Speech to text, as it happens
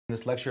In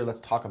this lecture, let's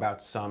talk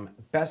about some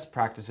best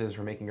practices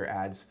for making your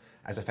ads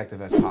as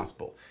effective as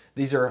possible.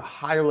 These are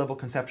higher level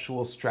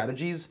conceptual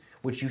strategies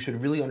which you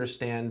should really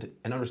understand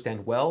and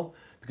understand well,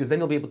 because then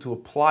you'll be able to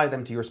apply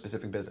them to your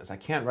specific business. I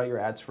can't write your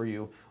ads for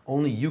you,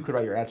 only you could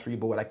write your ads for you,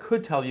 but what I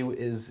could tell you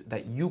is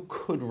that you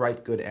could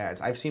write good ads.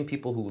 I've seen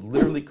people who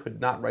literally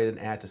could not write an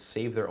ad to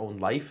save their own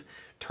life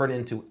turn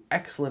into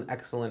excellent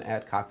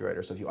ad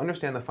copywriters. So if you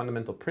understand the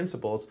fundamental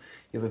principles,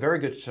 you have a very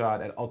good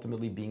shot at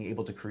ultimately being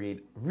able to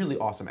create really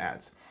awesome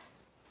ads.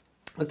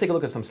 Let's take a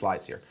look at some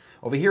slides here.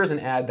 Over here is an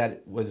ad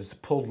that was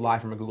pulled live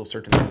from a Google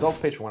search and results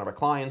page for one of our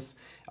clients,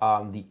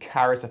 the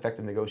Caris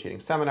Effective Negotiating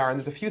Seminar. And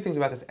there's a few things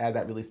about this ad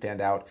that really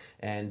stand out.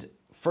 And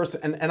first,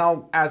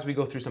 I'll, as we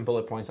go through some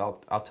bullet points,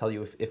 I'll tell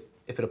you if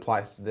it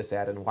applies to this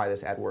ad and why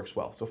this ad works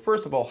well. So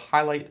first of all,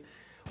 highlight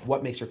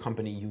what makes your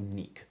company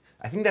unique.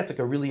 I think that's like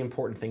a really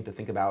important thing to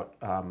think about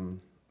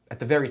at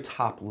the very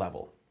top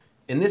level.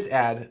 In this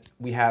ad,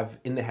 we have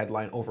in the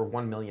headline over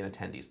 1 million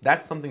attendees.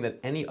 That's something that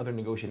any other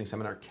negotiating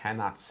seminar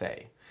cannot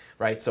say,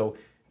 right? So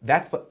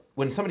that's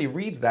when somebody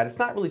reads that, it's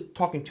not really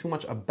talking too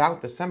much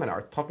about the seminar,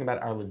 it's talking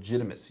about our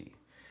legitimacy.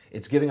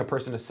 It's giving a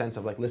person a sense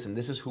of like, listen,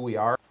 this is who we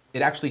are.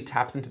 It actually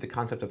taps into the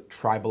concept of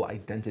tribal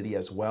identity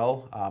as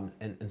well,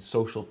 and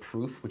social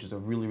proof, which is a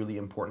really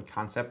important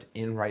concept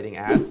in writing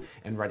ads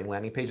and writing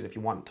landing pages. And if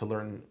you want to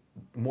learn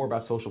more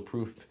about social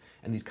proof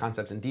and these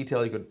concepts in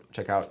detail, you could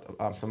check out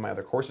some of my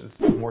other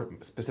courses, more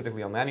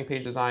specifically on landing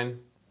page design.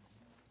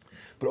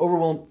 But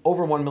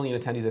over 1 million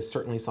attendees is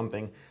certainly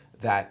something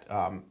that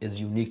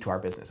is unique to our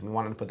business, and we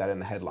wanted to put that in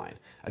the headline.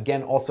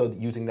 Again, also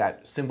using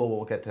that symbol,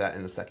 we'll get to that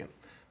in a second.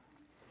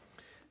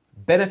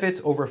 Benefits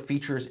over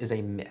features is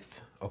a myth,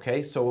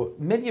 okay? So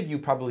many of you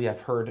probably have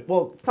heard,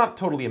 well, it's not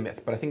totally a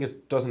myth, but I think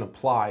it doesn't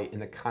apply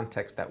in the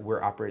context that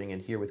we're operating in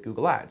here with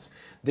Google Ads.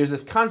 There's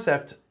this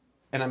concept,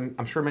 and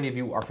I'm sure many of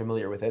you are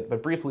familiar with it,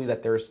 but briefly,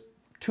 that there's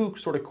two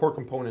sort of core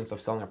components of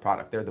selling a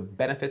product. They're the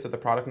benefits of the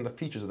product and the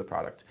features of the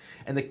product.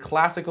 And the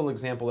classical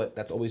example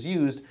that's always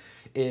used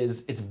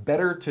is it's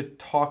better to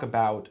talk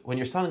about, when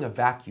you're selling a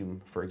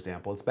vacuum, for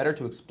example, it's better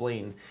to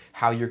explain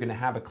how you're gonna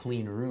have a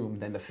clean room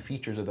than the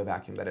features of the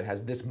vacuum, that it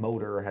has this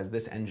motor, it has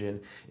this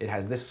engine, it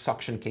has this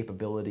suction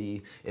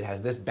capability, it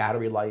has this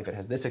battery life, it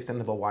has this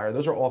extendable wire.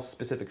 Those are all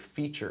specific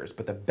features,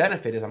 but the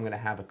benefit is I'm gonna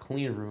have a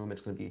clean room,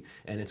 it's gonna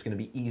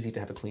be easy to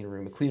have a clean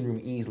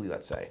room easily,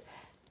 let's say.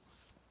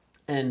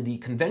 And the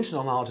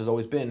conventional knowledge has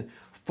always been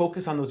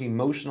focus on those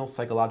emotional,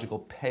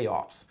 psychological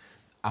payoffs.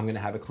 I'm going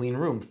to have a clean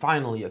room,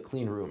 finally a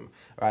clean room,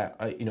 right?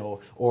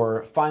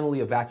 Or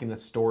finally a vacuum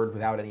that's stored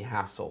without any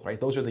hassle, right?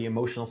 Those are the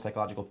emotional,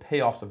 psychological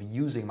payoffs of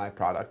using my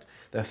product.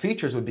 The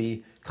features would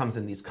be, comes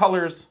in these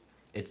colors,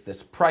 it's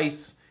this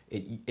price,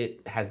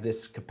 it has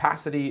this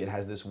capacity, it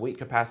has this weight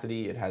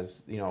capacity, it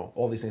has,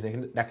 all these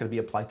things that could be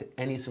applied to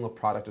any single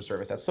product or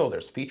service that's sold.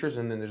 There's features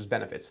and then there's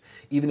benefits.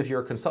 Even if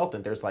you're a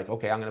consultant, there's like,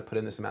 okay, I'm going to put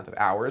in this amount of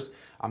hours,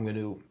 I'm going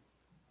to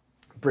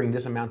bring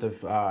this amount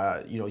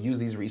of, use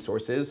these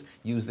resources,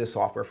 use this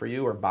software for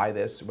you, or buy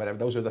this, whatever.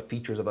 Those are the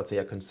features of, let's say,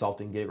 a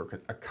consulting gig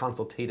or a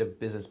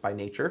consultative business by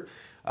nature,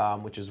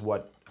 which is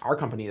what our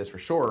company is for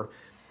sure.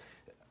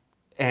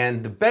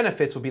 And the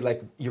benefits would be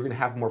like, you're going to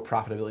have more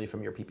profitability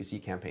from your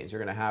PPC campaigns.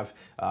 You're going to have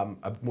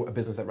a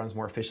business that runs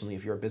more efficiently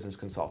if you're a business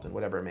consultant,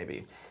 whatever it may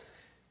be.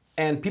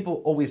 And people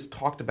always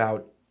talked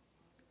about,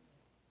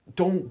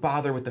 don't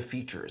bother with the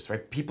features,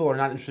 right? People are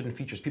not interested in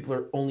features. People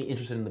are only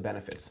interested in the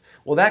benefits.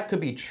 Well, that could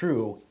be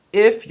true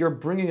if you're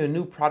bringing a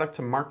new product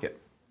to market.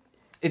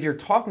 If you're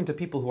talking to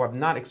people who have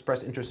not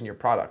expressed interest in your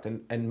product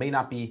and may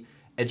not be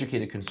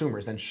educated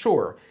consumers, then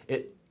sure,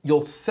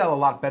 you'll sell a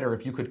lot better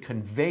if you could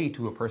convey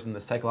to a person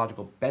the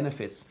psychological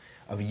benefits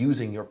of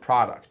using your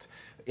product.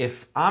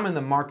 If I'm in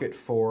the market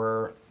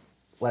for,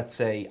 let's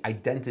say,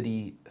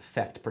 identity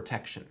theft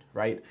protection,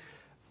 right?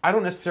 I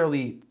don't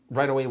necessarily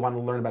right away want to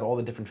learn about all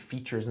the different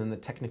features and the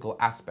technical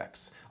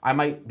aspects. I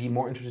might be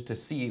more interested to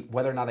see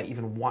whether or not I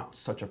even want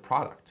such a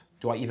product.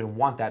 Do I even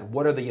want that?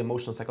 What are the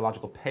emotional,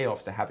 psychological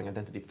payoffs to having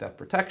identity theft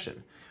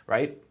protection,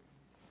 right?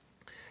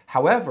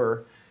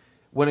 However,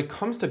 when it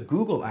comes to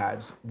Google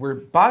Ads, we're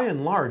by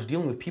and large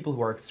dealing with people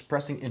who are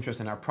expressing interest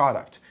in our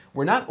product.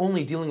 We're not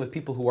only dealing with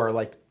people who are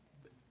like,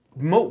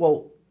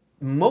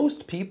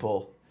 most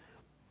people,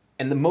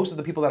 and most of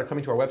the people that are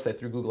coming to our website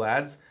through Google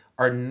Ads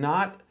are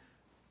not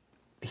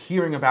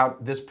hearing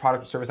about this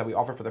product or service that we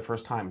offer for the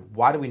first time.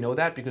 Why do we know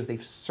that? Because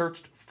they've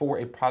searched for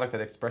a product that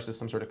expresses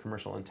some sort of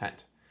commercial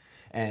intent.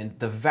 And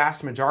the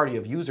vast majority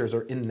of users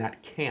are in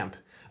that camp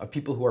of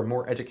people who are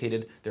more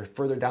educated, they're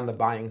further down the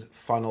buying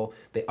funnel,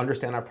 they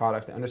understand our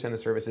products, they understand the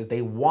services,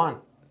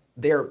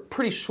 they're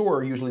pretty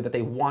sure usually that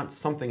they want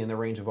something in the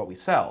range of what we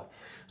sell.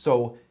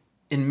 So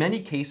in many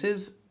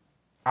cases,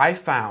 I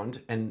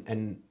found,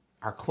 and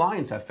our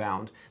clients have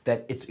found,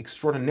 that it's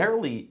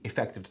extraordinarily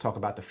effective to talk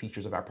about the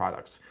features of our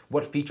products.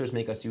 What features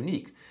make us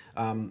unique?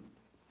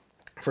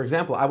 For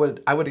example, I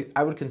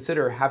would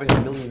consider having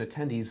 1 million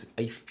attendees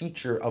a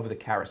feature of the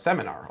Caris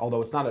seminar,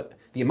 although it's not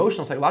The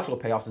emotional psychological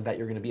payoffs is that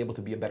you're going to be able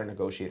to be a better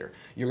negotiator.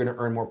 You're going to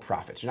earn more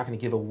profits. You're not going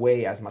to give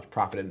away as much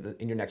profit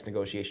in your next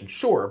negotiation.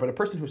 Sure, but a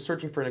person who's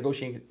searching for a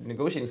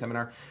negotiating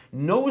seminar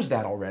knows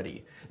that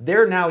already.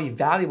 They're now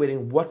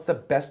evaluating what's the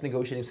best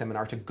negotiating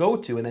seminar to go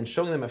to and then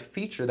showing them a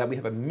feature that we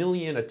have 1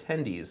 million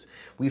attendees.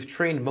 We've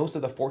trained most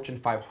of the Fortune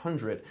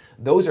 500.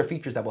 Those are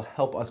features that will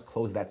help us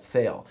close that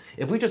sale.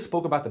 If we just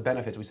spoke about the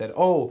benefits, we said,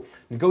 oh,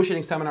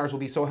 negotiating seminars will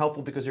be so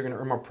helpful because you're going to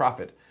earn more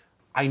profit.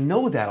 I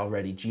know that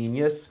already,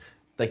 genius.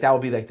 Like that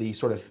would be like the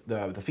sort of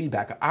the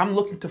feedback. I'm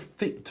looking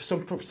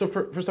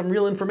for some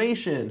real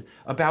information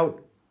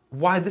about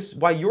why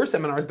your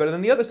seminar is better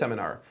than the other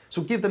seminar.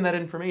 So give them that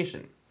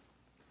information.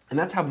 And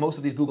that's how most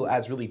of these Google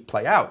ads really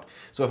play out.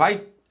 So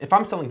if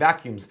I'm selling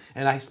vacuums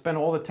and I spend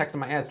all the text in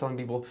my ads telling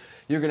people,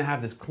 you're gonna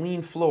have this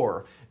clean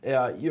floor,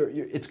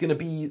 it's gonna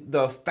be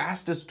the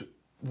fastest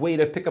way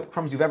to pick up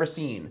crumbs you've ever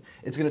seen.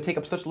 It's gonna take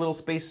up such little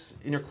space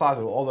in your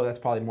closet, although that's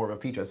probably more of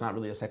a feature. It's not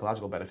really a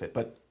psychological benefit,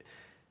 but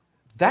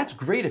that's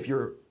great if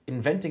you're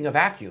inventing a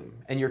vacuum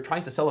and you're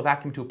trying to sell a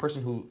vacuum to a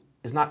person who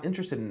is not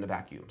interested in a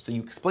vacuum. So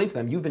you explain to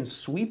them, you've been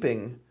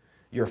sweeping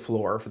your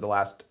floor for the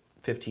last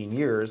 15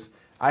 years.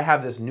 I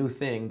have this new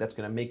thing that's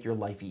going to make your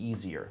life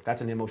easier.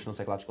 That's an emotional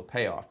psychological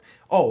payoff.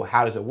 Oh,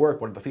 how does it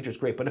work? What are the features?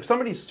 Great. But if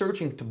somebody's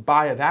searching to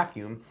buy a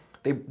vacuum,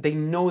 they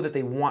know that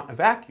they want a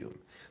vacuum.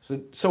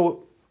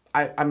 So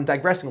I'm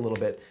digressing a little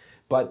bit,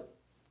 but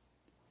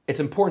it's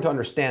important to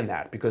understand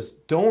that, because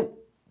don't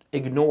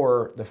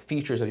ignore the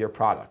features of your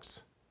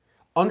products.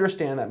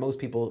 Understand that most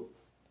people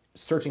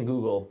searching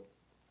Google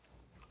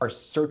are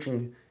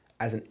searching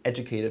as an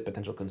educated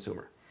potential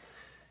consumer.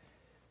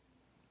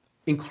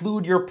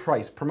 Include your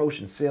price,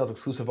 promotion, sales,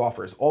 exclusive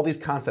offers. All these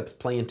concepts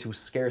play into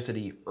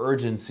scarcity,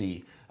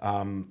 urgency,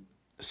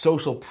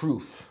 social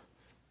proof,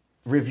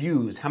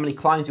 reviews, how many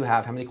clients you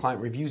have, how many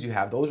client reviews you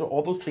have. Those are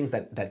all those things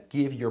that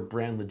give your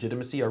brand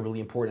legitimacy are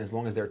really important as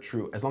long as they're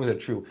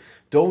true.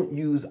 Don't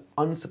use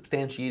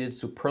unsubstantiated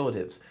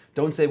superlatives.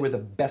 Don't say we're the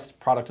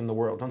best product in the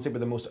world. Don't say we're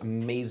the most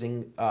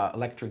amazing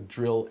electric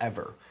drill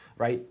ever,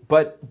 right?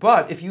 But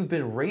if you've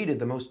been rated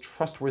the most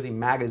trustworthy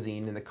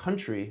magazine in the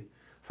country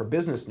for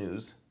business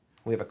news,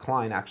 we have a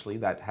client actually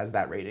that has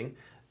that rating,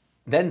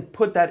 then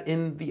put that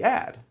in the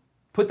ad.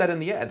 Put that in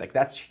the ad. Like,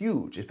 that's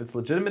huge. If it's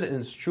legitimate and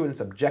it's true and it's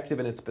objective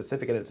and it's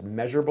specific and it's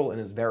measurable and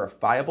it's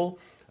verifiable,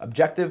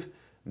 objective,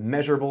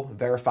 measurable,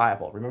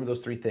 verifiable. Remember those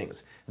three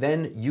things.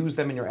 Then use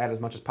them in your ad as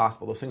much as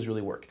possible. Those things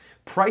really work.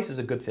 Price is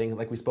a good thing,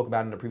 like we spoke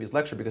about in a previous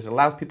lecture, because it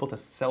allows people to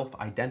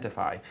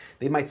self-identify.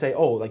 They might say,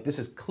 oh, like this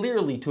is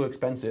clearly too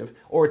expensive,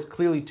 or it's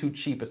clearly too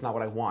cheap, it's not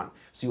what I want.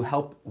 So you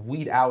help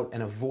weed out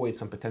and avoid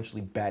some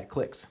potentially bad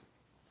clicks.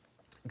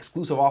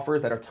 Exclusive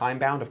offers that are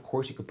time-bound, of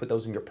course, you could put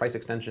those in your price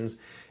extensions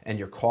and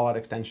your call-out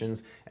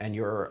extensions and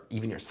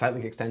even your site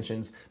link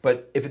extensions.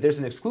 But if there's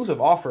an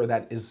exclusive offer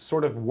that is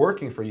sort of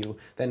working for you,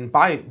 then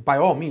by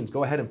all means,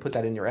 go ahead and put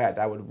that in your ad.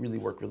 That would really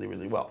work really,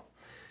 really well.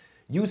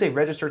 Use a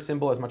registered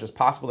symbol as much as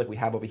possible, like we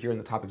have over here in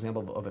the top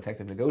example of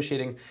effective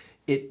negotiating.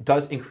 It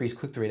does increase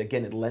click-through rate.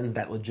 Again, it lends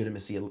that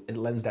legitimacy, it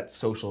lends that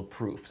social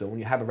proof. So when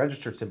you have a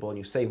registered symbol and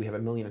you say we have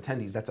 1 million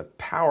attendees, that's a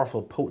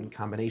powerful, potent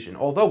combination.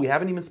 Although we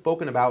haven't even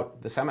spoken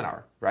about the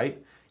seminar, right?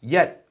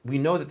 Yet we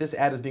know that this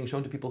ad is being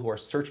shown to people who are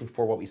searching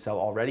for what we sell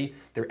already.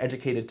 They're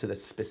educated to the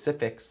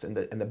specifics and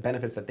the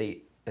benefits that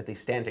they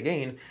stand to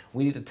gain.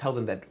 We need to tell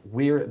them that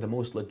we're the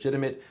most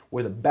legitimate,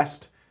 we're the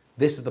best,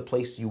 this is the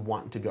place you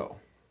want to go.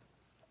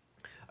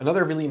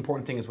 Another really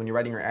important thing is when you're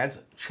writing your ads,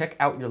 check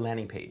out your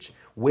landing page.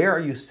 Where are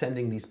you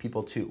sending these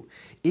people to?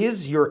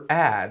 Is your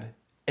ad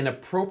an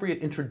appropriate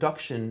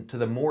introduction to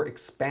the more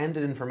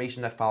expanded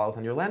information that follows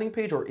on your landing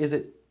page, or is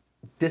it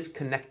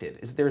disconnected?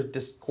 Is there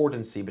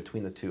discordancy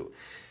between the two?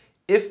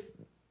 If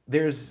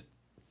there's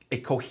a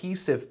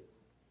cohesive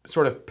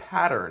sort of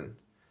pattern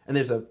and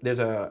there's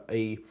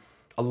a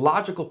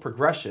logical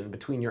progression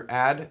between your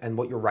ad and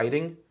what you're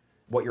writing,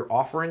 what you're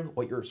offering,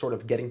 what you're sort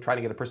of trying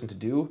to get a person to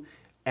do,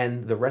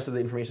 and the rest of the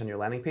information on your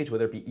landing page,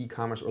 whether it be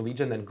e-commerce or lead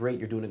gen, then great,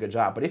 you're doing a good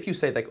job. But if you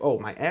say like, oh,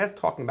 my ad's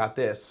talking about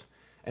this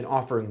and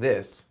offering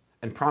this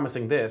and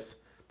promising this,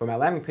 but my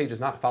landing page is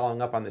not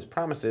following up on these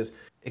promises,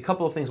 a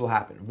couple of things will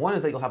happen. One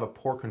is that you'll have a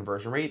poor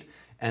conversion rate.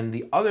 And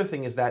the other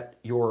thing is that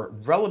your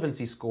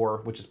relevancy score,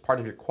 which is part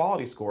of your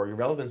quality score, your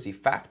relevancy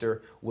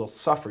factor will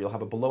suffer. You'll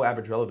have a below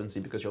average relevancy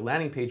because your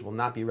landing page will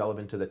not be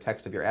relevant to the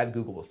text of your ad.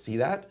 Google will see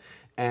that.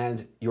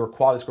 And your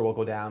quality score will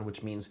go down,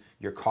 which means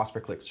your cost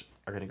per clicks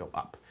are going to go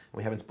up.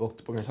 We're going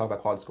to talk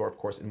about quality score, of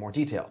course, in more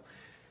detail.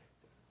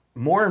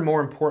 More and more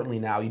importantly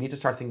now, you need to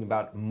start thinking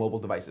about mobile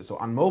devices. So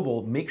on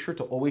mobile, make sure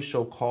to always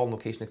show call and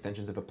location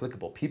extensions if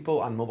applicable. People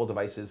on mobile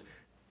devices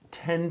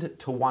tend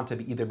to want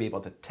to either be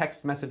able to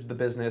text message the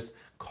business,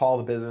 call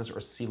the business, or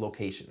see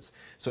locations.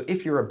 So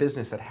if you're a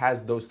business that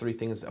has those three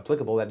things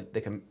applicable, that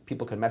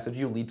people can message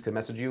you, leads can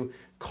message you,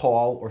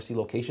 call, or see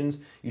locations,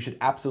 you should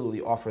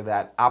absolutely offer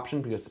that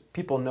option, because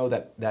people know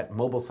that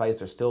mobile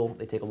sites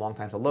they take a long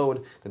time to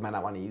load. They might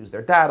not want to use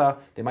their data.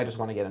 They might just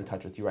want to get in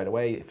touch with you right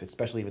away,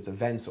 especially if it's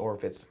events or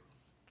if it's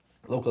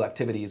local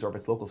activities or if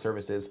it's local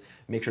services.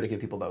 Make sure to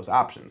give people those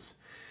options.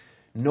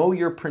 Know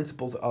your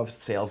principles of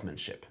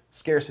salesmanship: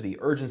 scarcity,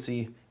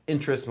 urgency,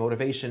 interest,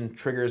 motivation,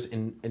 triggers.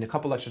 In a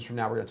couple lectures from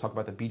now, we're going to talk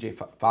about the BJ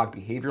Fogg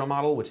behavioral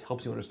model, which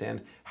helps you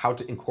understand how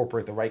to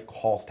incorporate the right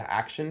calls to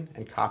action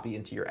and copy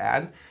into your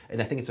ad.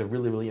 And I think it's a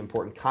really, really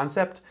important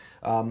concept.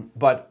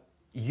 But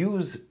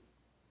use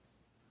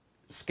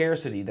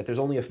scarcity, that there's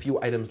only a few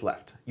items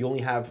left. You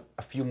only have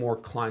a few more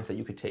clients that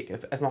you could take,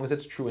 as long as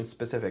it's true and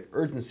specific.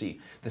 Urgency,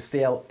 the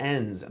sale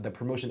ends, the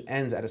promotion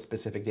ends at a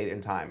specific date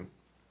and time.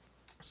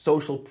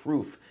 Social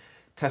proof,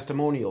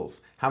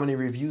 testimonials, how many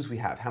reviews we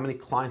have, how many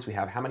clients we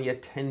have, how many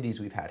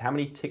attendees we've had, how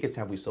many tickets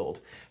have we sold,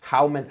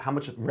 how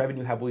much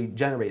revenue have we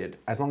generated,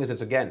 as long as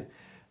it's, again,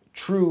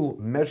 true,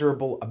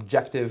 measurable,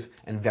 objective,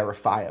 and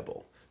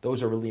verifiable.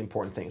 Those are really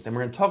important things. And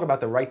we're going to talk about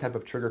the right type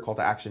of trigger call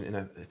to action in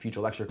a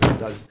future lecture,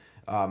 because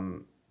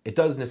it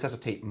does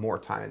necessitate more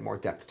time and more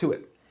depth to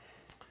it.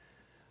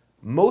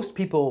 Most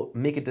people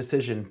make a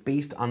decision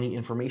based on the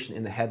information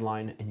in the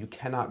headline, and you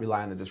cannot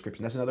rely on the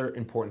description. That's another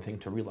important thing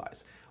to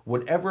realize.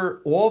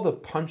 Whatever, all the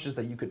punches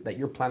that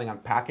you're planning on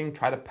packing,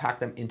 try to pack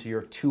them into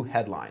your 2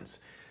 headlines.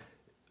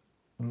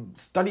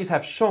 Studies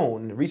have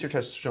shown, research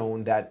has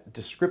shown, that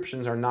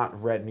descriptions are not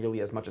read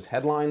nearly as much as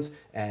headlines,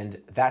 and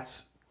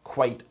that's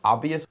quite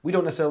obvious. We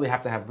don't necessarily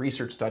have to have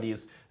research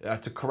studies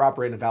to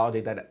corroborate and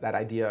validate that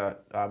idea,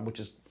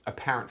 which is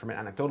apparent from an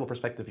anecdotal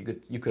perspective.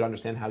 You could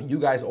understand how you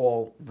guys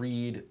all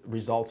read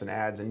results and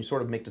ads, and you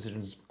sort of make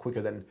decisions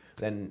quicker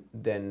than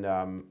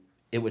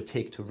it would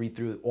take to read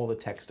through all the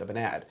text of an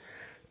ad.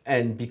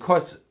 And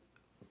because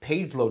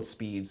page load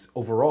speeds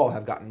overall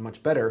have gotten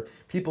much better,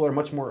 people are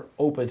much more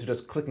open to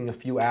just clicking a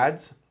few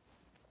ads,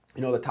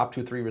 you know, the top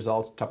 2, 3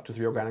 results, top 2,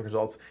 3 organic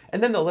results,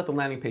 and then they'll let the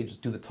landing pages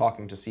do the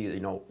talking to see, you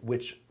know,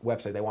 which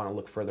website they want to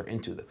look further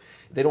into.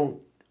 They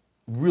don't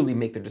really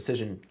make their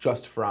decision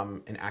just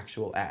from an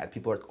actual ad.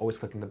 People are always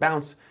clicking the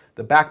bounce,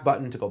 the back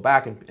button to go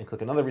back and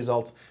click another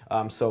result.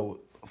 So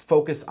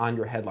focus on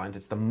your headlines.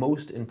 It's the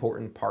most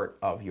important part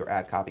of your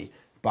ad copy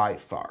by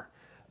far.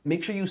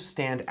 Make sure you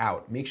stand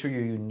out. Make sure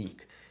you're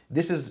unique.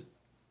 This is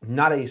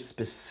not a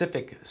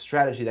specific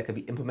strategy that could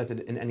be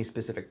implemented in any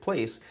specific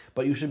place,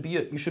 but you should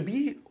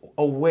be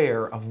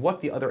aware of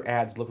what the other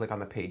ads look like on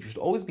the page. You should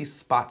always be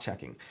spot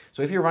checking.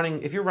 So if you're running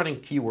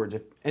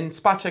keywords, and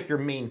spot check your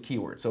main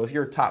keywords. So if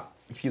your top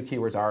few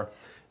keywords are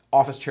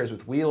office chairs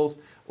with wheels,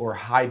 or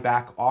high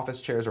back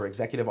office chairs, or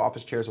executive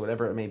office chairs, or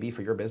whatever it may be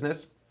for your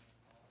business,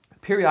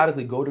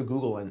 periodically go to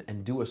Google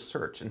and do a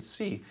search and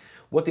see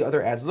what the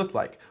other ads look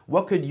like.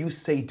 What could you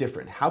say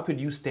different? How could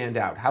you stand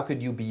out? How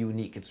could you be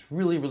unique? It's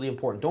really, really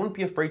important. Don't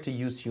be afraid to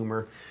use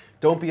humor.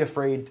 Don't be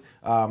afraid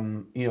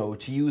to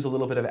use a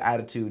little bit of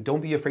attitude.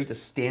 Don't be afraid to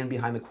stand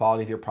behind the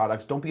quality of your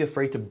products. Don't be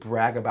afraid to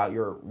brag about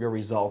your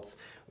results.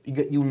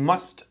 You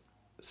must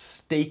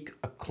stake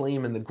a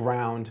claim in the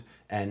ground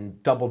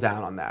and double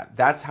down on that.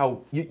 That's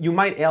how you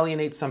might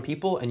alienate some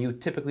people, and you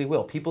typically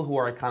will. People who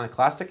are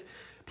iconoclastic,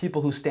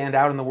 people who stand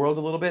out in the world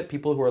a little bit,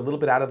 people who are a little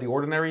bit out of the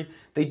ordinary,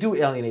 they do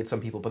alienate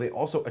some people, but they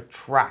also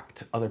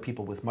attract other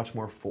people with much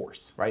more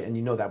force, right? And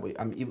you know that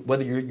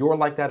whether you're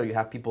like that or you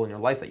have people in your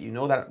life that you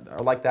know that are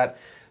like that,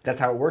 that's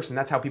how it works, and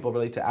that's how people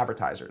relate to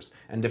advertisers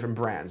and different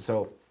brands.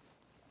 So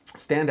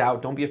stand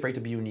out, don't be afraid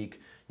to be unique,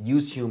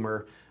 use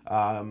humor,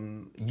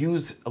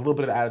 use a little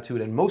bit of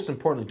attitude, and most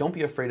importantly, don't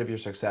be afraid of your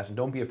success, and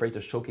don't be afraid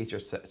to showcase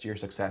your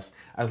success,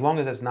 as long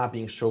as it's not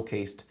being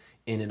showcased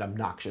in an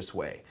obnoxious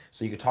way.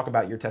 So you could talk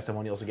about your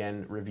testimonials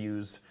again,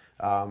 reviews,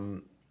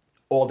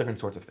 all different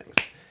sorts of things.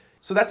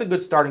 So that's a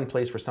good starting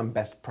place for some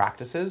best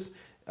practices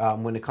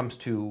when it comes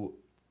to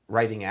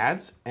writing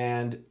ads.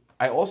 And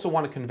I also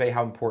want to convey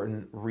how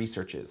important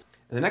research is.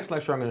 In the next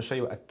lecture, I'm going to show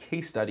you a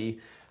case study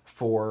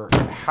for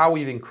how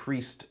we've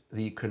increased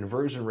the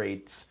conversion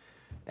rates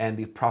and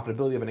the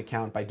profitability of an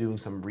account by doing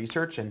some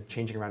research and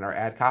changing around our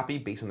ad copy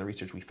based on the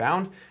research we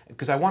found,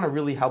 because I want to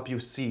really help you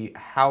see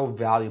how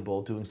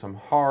valuable doing some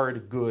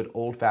hard, good,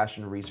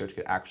 old-fashioned research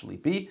could actually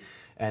be,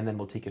 and then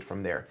we'll take it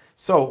from there.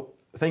 So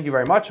thank you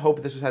very much.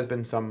 Hope this has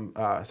been some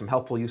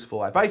helpful,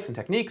 useful advice and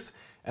techniques,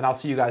 and I'll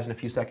see you guys in a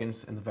few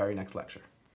seconds in the very next lecture.